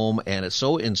Aldic Home, and it's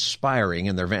so inspiring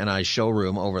in their Van Nuys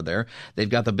showroom over there. They've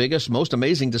got the biggest, most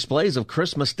amazing displays of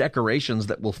Christmas decorations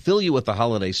that will fill you with the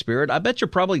holiday spirit. I bet you're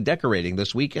probably decorating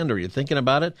this weekend or you're thinking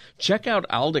about it. Check out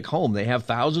Aldic Home. They have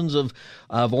thousands of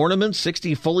ornaments,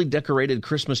 60 fully decorated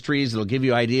Christmas trees that'll give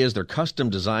you ideas. They're custom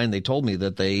designed. They told me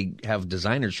that they have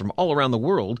designers from all around the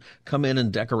world come in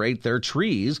and decorate their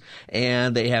trees,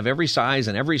 and they have every size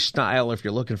and every style if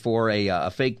you're looking for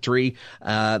a fake tree.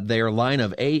 Their line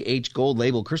of AH Gold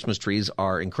Label Christmas trees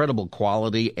are incredible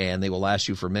quality, and they will last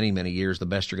you for many, many years, the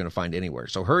best you're going to find anywhere.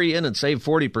 So hurry in and save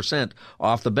 40%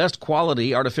 off the best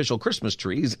quality artificial Christmas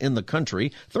trees in the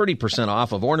country, 30%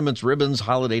 off of ornaments, ribbons,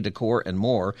 holiday decor, and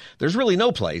more. There's really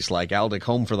no place like Aldic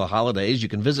Home for the holidays. You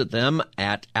can visit them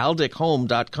at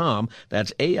aldichome.com.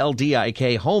 That's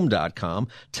ALDIK home.com.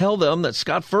 Tell them that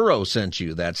Scott Furrow sent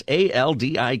you. That's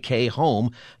ALDIK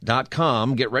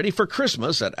home.com. Get ready for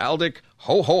Christmas at Aldic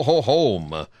Ho Ho Ho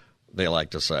Home, they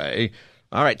like to say.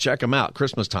 All right, check them out.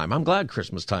 Christmas time. I'm glad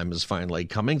Christmas time is finally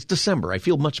coming. It's December. I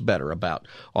feel much better about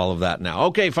all of that now.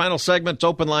 Okay, final segment. It's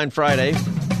Open Line Friday.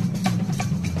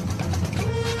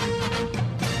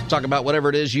 Talk about whatever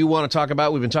it is you want to talk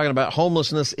about. We've been talking about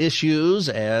homelessness issues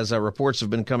as reports have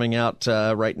been coming out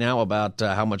right now about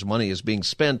how much money is being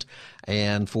spent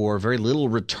and for very little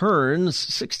returns,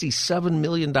 $67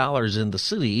 million in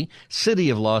the city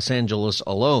of Los Angeles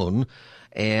alone.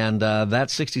 And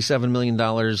that's $67 million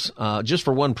just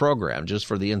for one program, just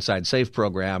for the Inside Safe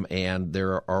program. And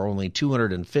there are only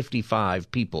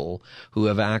 255 people who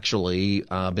have actually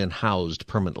been housed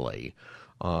permanently.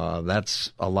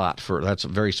 That's a lot that's a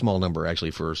very small number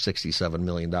actually for $67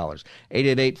 million.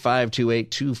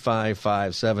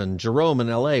 888-528-2557. Jerome in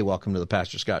L.A., welcome to the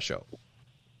Pastor Scott Show.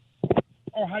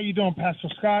 Oh, how you doing, Pastor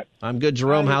Scott? I'm good,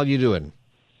 Jerome. How you doing?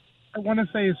 I want to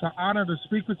say it's an honor to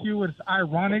speak with you. It's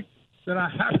ironic that I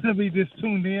happen to be just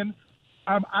tuned in.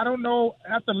 I don't know,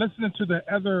 after listening to the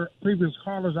other previous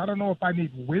callers, I don't know if I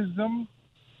need wisdom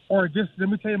or just, let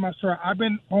me tell you my story. I've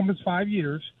been homeless 5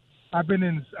 years. I've been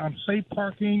in safe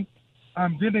parking.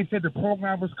 Then they said the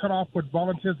program was cut off with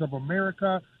Volunteers of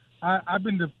America. I've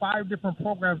been to 5 different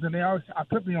programs, and I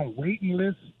put me on waiting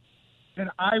lists. And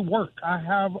I work. I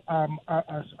have a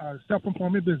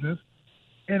self-employment business.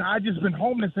 And I just been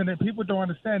homeless, and then people don't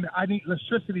understand that I need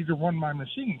electricity to run my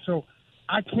machine. So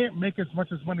I can't make as much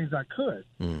money as I could.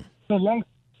 So long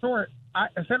story,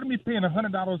 instead of me paying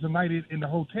 $100 a night in the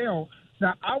hotel,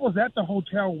 now I was at the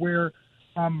hotel where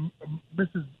the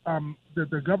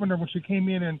governor, when she came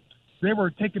in, and they were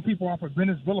taking people off of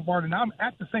Venice Boulevard, and I'm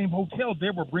at the same hotel they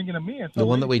were bringing them in. So the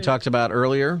one that we talked about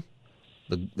earlier,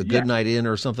 the Good Night Inn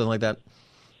or something like that?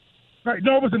 Right.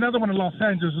 No, it was another one in Los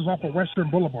Angeles. It was off of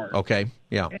Western Boulevard. Okay,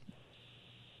 yeah.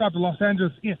 South of Los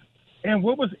Angeles Inn. And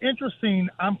what was interesting,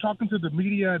 I'm talking to the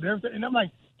media and everything, and I'm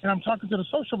talking to the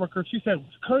social worker. She said,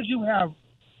 because you have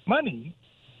money,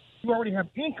 you already have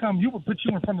income, you would put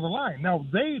you in front of the line. Now,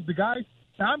 the guys,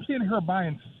 now I'm seeing her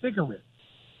buying cigarettes.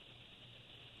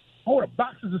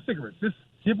 Boxes of cigarettes, just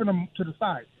giving them to the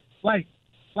side, like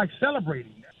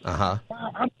celebrating. Uh-huh.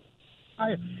 Wow,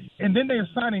 and then they're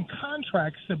signing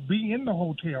contracts to be in the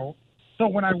hotel. So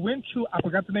when I went to, I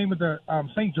forgot the name of the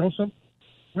St. Joseph,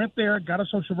 went there, got a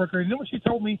social worker, and then what she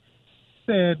told me,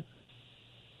 said,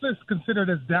 let's consider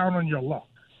this down on your luck.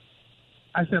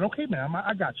 I said, okay, ma'am,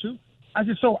 I got you. I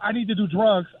said, so I need to do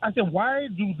drugs. I said, why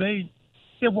do they?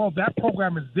 She said, well, that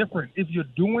program is different. If you're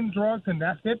doing drugs and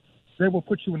that's it, they will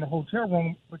put you in the hotel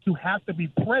room, but you have to be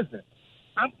present.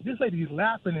 This lady's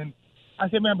laughing, and I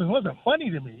said, ma'am, it wasn't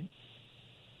funny to me.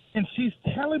 And she's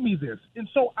telling me this. And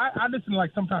so I listen to,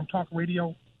 like, sometimes talk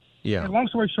radio. Yeah. And long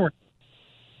story short,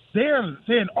 they're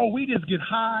saying, oh, we just get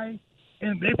high,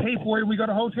 and they pay for it, and we go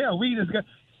to hotel. We just get.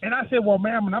 And I said, well,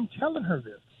 ma'am, and I'm telling her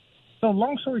this. So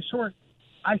long story short,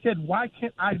 I said, why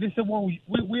can't I? They said, well,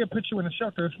 we'll put you in a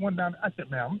shelter. It's one down. I said,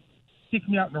 ma'am, kicked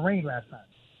me out in the rain last time.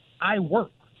 I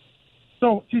work.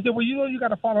 So she said, well, you got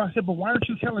to follow. I said, but why aren't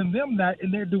you telling them that,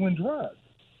 and they're doing drugs?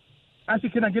 I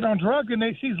said, can I get on drugs? And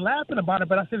she's laughing about it,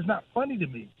 but I said, it's not funny to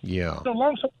me. Yeah. So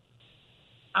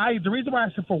the reason why I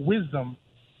said for wisdom,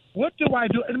 what do I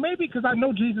do? And maybe because I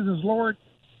know Jesus is Lord,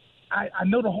 I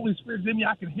know the Holy Spirit's in me.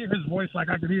 I can hear his voice like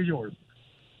I can hear yours.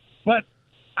 But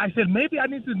I said, maybe I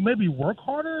need to work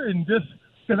harder and just,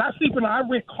 because I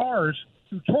rent cars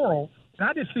through Toro, and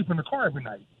I just sleep in the car every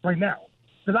night right now.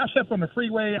 Because I slept on the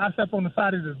freeway, I slept on the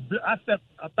side of I slept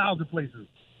 1,000 places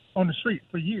on the street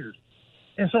for years.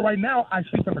 And so right now I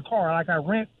sleep in the car. Like I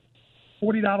rent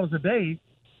 $40 a day,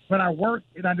 but I work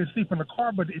and I just sleep in the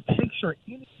car. But it takes your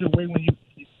energy away when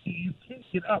you can't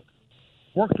get up,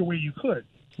 work the way you could.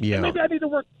 Yeah. And maybe I need to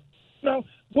work.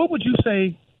 What would you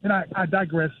say? And I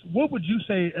digress. What would you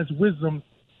say as wisdom?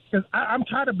 Because I'm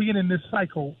tired of being in this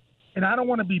cycle, and I don't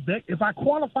want to be back. If I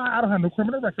qualify, I don't have no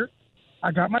criminal record.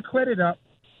 I got my credit up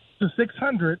to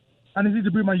 600. I need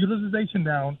to bring my utilization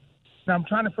down. Now I'm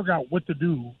trying to figure out what to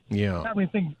do. Yeah. I have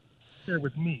anything there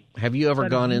with me. Have you ever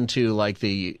gone into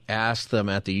ask them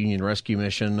at the Union Rescue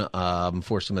Mission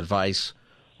for some advice,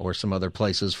 or some other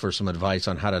places for some advice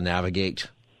on how to navigate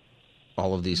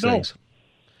all of these things?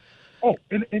 Oh,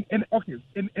 and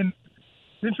it's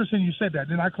interesting you said that.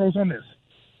 Then I close on this.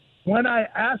 When I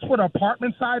asked for the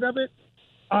apartment side of it,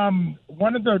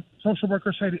 one of the social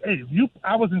workers said, "Hey,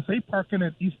 I was in safe parking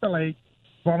at East LA,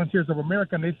 Volunteers of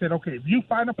America, and they said, okay, if you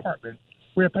find an apartment,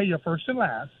 we'll pay you first and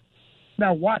last.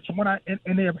 Now watch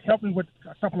and they have helped me with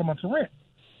a couple of months of rent.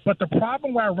 But the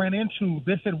problem where I ran into,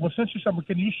 they said, well, since you're someone,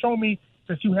 can you show me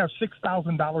that you have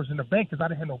 $6,000 in the bank? Because I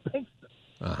didn't have no bank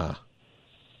stuff.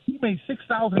 He made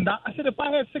 $6,000. I said, if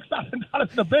I had $6,000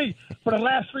 in the bank for the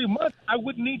last 3 months, I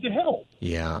wouldn't need the help.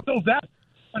 Yeah. So that's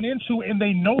what I run into, and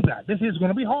they know that. This is going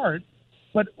to be hard,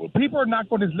 but people are not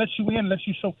going to let you in unless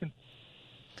you so can.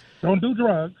 Don't do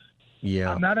drugs.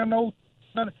 Yeah. I'm not in no.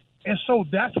 And so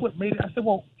that's what made it. I said,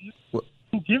 well,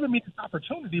 you've given me this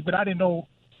opportunity, but I didn't know.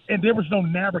 And there was no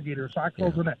navigator, so I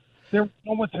closed on that. There was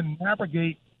no one to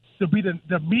navigate, to be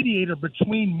the mediator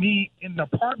between me and the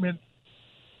apartment.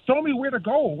 Show me where to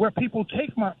go, where people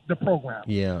take the program.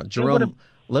 Yeah, Jerome,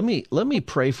 let me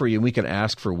pray for you, and we can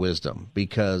ask for wisdom,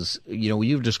 because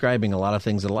you're describing a lot of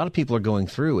things that a lot of people are going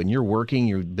through, and you're working.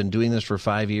 You've been doing this for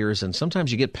 5 years, and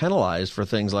sometimes you get penalized for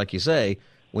things, like you say,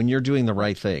 when you're doing the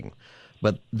right thing.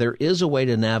 But there is a way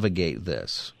to navigate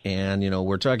this, and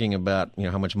we're talking about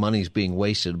how much money is being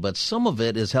wasted, but some of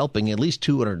it is helping at least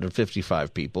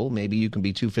 255 people. Maybe you can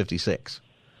be 256.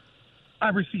 I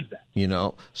received that.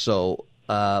 So.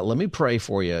 Let me pray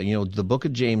for you. The book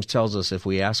of James tells us if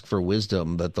we ask for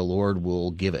wisdom, that the Lord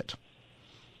will give it.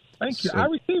 Thank you. I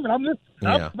receive it. I'm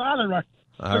smiling right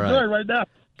now.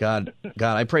 God,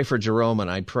 I pray for Jerome,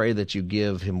 and I pray that you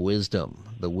give him wisdom,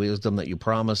 the wisdom that you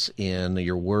promise in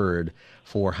your word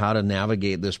for how to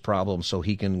navigate this problem so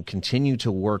he can continue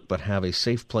to work but have a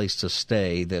safe place to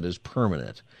stay that is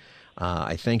permanent.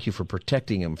 I thank you for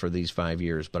protecting him for these 5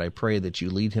 years, but I pray that you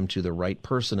lead him to the right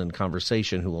person in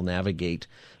conversation who will navigate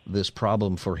this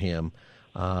problem for him.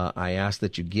 I ask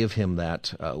that you give him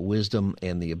that wisdom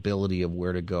and the ability of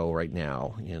where to go right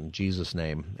now. In Jesus'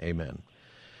 name, amen.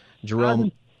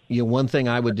 Jerome, one thing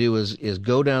I would do is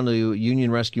go down to Union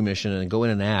Rescue Mission and go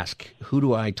in and ask, who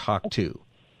do I talk to?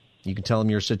 You can tell them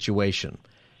your situation.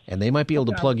 And they might be able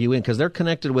to plug you in, because they're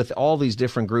connected with all these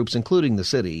different groups, including the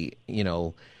city,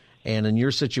 And in your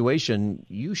situation,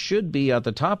 you should be at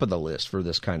the top of the list for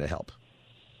this kind of help.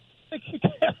 I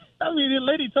mean, the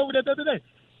lady told me that the other day.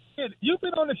 Said, you've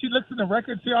been on it. She looks in the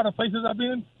records, see all the places I've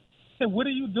been. Said, what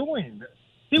are you doing?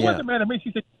 He wasn't mad at me.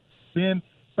 She said, Ben,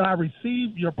 but I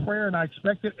received your prayer and I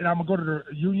expect it, and I'm going to go to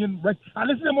the Union. I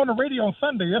listen to him on the radio on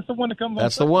Sunday. That's the one that comes on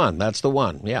Sunday. That's the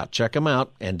one. Yeah, check him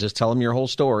out and just tell him your whole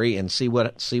story and see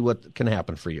what can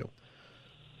happen for you.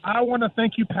 I want to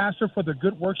thank you, Pastor, for the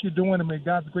good work you're doing, and may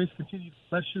God's grace continue to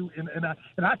bless you. And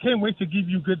I can't wait to give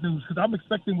you good news, because I'm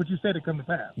expecting what you said to come to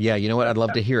pass. Yeah, you know what? I'd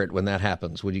love to hear it when that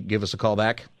happens. Would you give us a call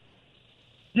back?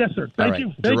 Yes, sir. Thank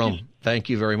you. Jerome, thank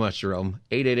you very much, Jerome.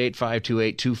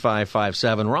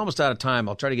 888-528-2557. We're almost out of time.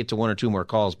 I'll try to get to one or two more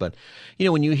calls. But,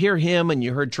 when you hear him and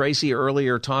you heard Tracy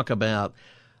earlier talk about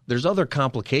there's other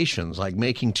complications like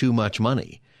making too much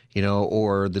money,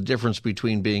 or the difference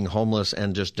between being homeless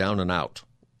and just down and out.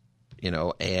 This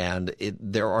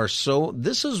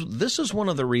is one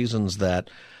of the reasons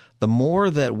that the more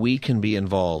that we can be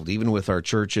involved, even with our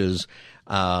churches,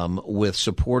 with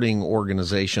supporting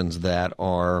organizations that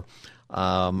are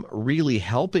really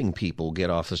helping people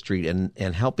get off the street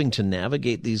and helping to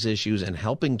navigate these issues and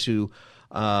helping to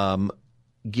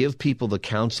give people the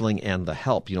counseling and the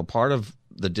help. Part of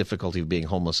the difficulty of being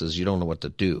homeless is you don't know what to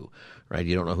do, right?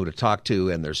 You don't know who to talk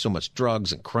to, and there's so much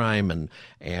drugs and crime,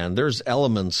 and there's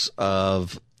elements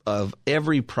of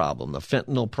every problem: the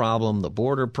fentanyl problem, the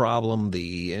border problem,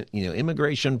 the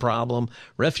immigration problem,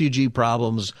 refugee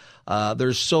problems.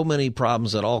 There's so many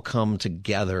problems that all come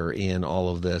together in all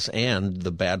of this, and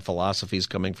the bad philosophies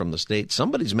coming from the state.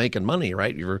 Somebody's making money,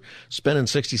 right? You're spending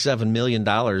 $67 million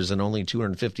and only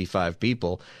 255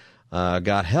 people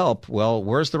got help. Well,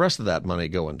 where's the rest of that money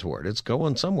going toward? It's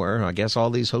going somewhere. I guess all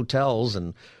these hotels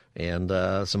and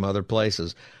some other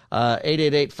places.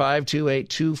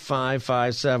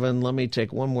 888-528-2557. Let me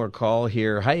take one more call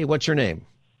here. Hi, what's your name?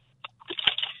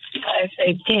 I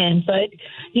say Penn, but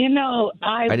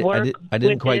I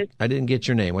didn't get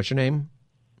your name. What's your name?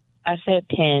 I said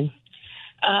Penn.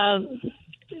 I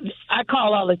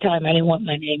call all the time. I didn't want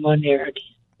my name on there.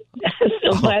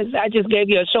 So I just gave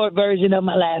you a short version of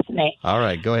my last name. All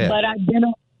right, go ahead. But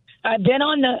I've been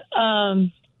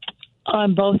on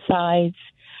both sides.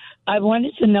 I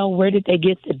wanted to know, where did they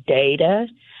get the data?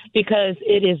 Because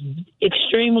it is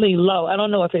extremely low. I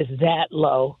don't know if it's that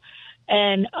low.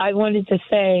 And I wanted to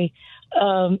say,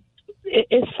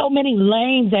 it's so many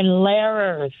lanes and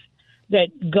layers that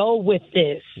go with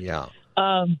this. Yeah.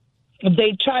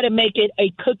 They try to make it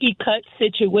a cookie cut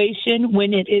situation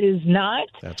when it is not.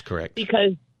 That's correct.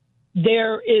 Because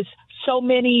there is so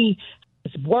many.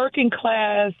 It's working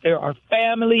class, there are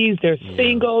families, there's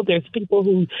single, there's people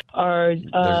who are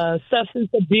substance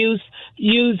abuse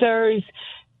users,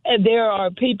 and there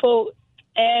are people,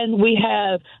 and we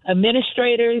have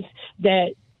administrators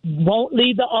that won't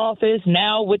leave the office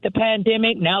now with the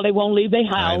pandemic. Now they won't leave their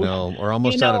house. I know. We're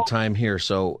almost out of time here,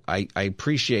 so I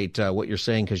appreciate what you're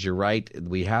saying, because you're right.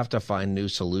 We have to find new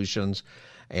solutions.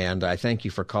 And I thank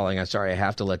you for calling. I'm sorry I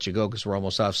have to let you go because we're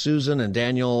almost off. Susan and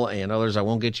Daniel and others, I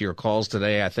won't get to your calls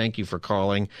today. I thank you for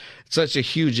calling. It's such a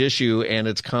huge issue and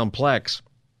it's complex.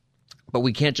 But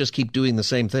we can't just keep doing the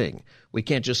same thing. We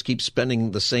can't just keep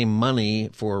spending the same money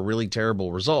for really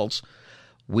terrible results.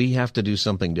 We have to do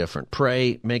something different.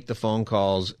 Pray, make the phone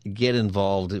calls, get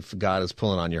involved if God is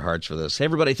pulling on your hearts for this. Hey,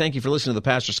 everybody, thank you for listening to The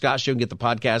Pastor Scott Show. You can get the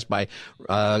podcast by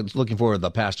looking for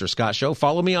The Pastor Scott Show.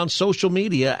 Follow me on social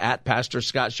media at Pastor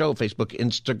Scott Show, Facebook,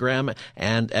 Instagram,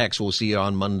 and X. We'll see you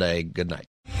on Monday. Good night.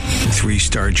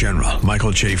 3-star General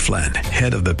Michael J. Flynn,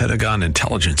 head of the Pentagon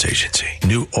Intelligence Agency,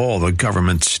 knew all the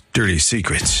government's dirty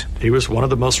secrets. He was one of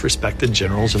the most respected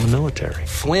generals in the military.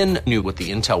 Flynn knew what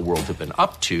the intel world had been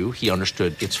up to. He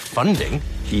understood its funding.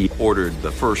 He ordered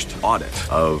the first audit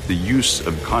of the use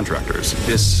of contractors.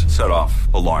 This set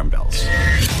off alarm bells.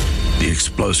 The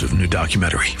explosive new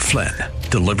documentary, Flynn,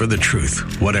 Deliver the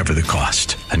Truth, Whatever the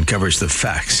Cost, uncovers the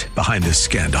facts behind this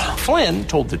scandal. Flynn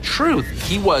told the truth.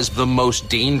 He was the most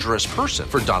dangerous person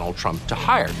for Donald Trump to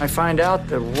hire. I find out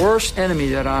the worst enemy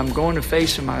that I'm going to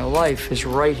face in my life is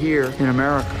right here in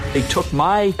America. They took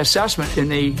my assessment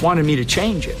and they wanted me to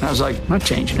change it. And I was like, I'm not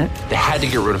changing it. They had to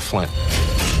get rid of Flynn.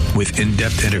 With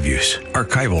in-depth interviews,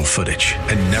 archival footage,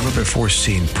 and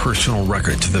never-before-seen personal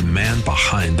records of the man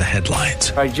behind the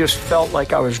headlines. I just felt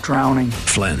like I was drowning.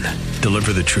 Flynn,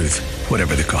 Deliver the Truth,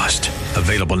 Whatever the Cost.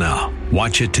 Available now.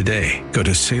 Watch it today. Go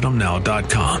to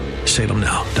salemnow.com.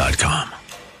 salemnow.com.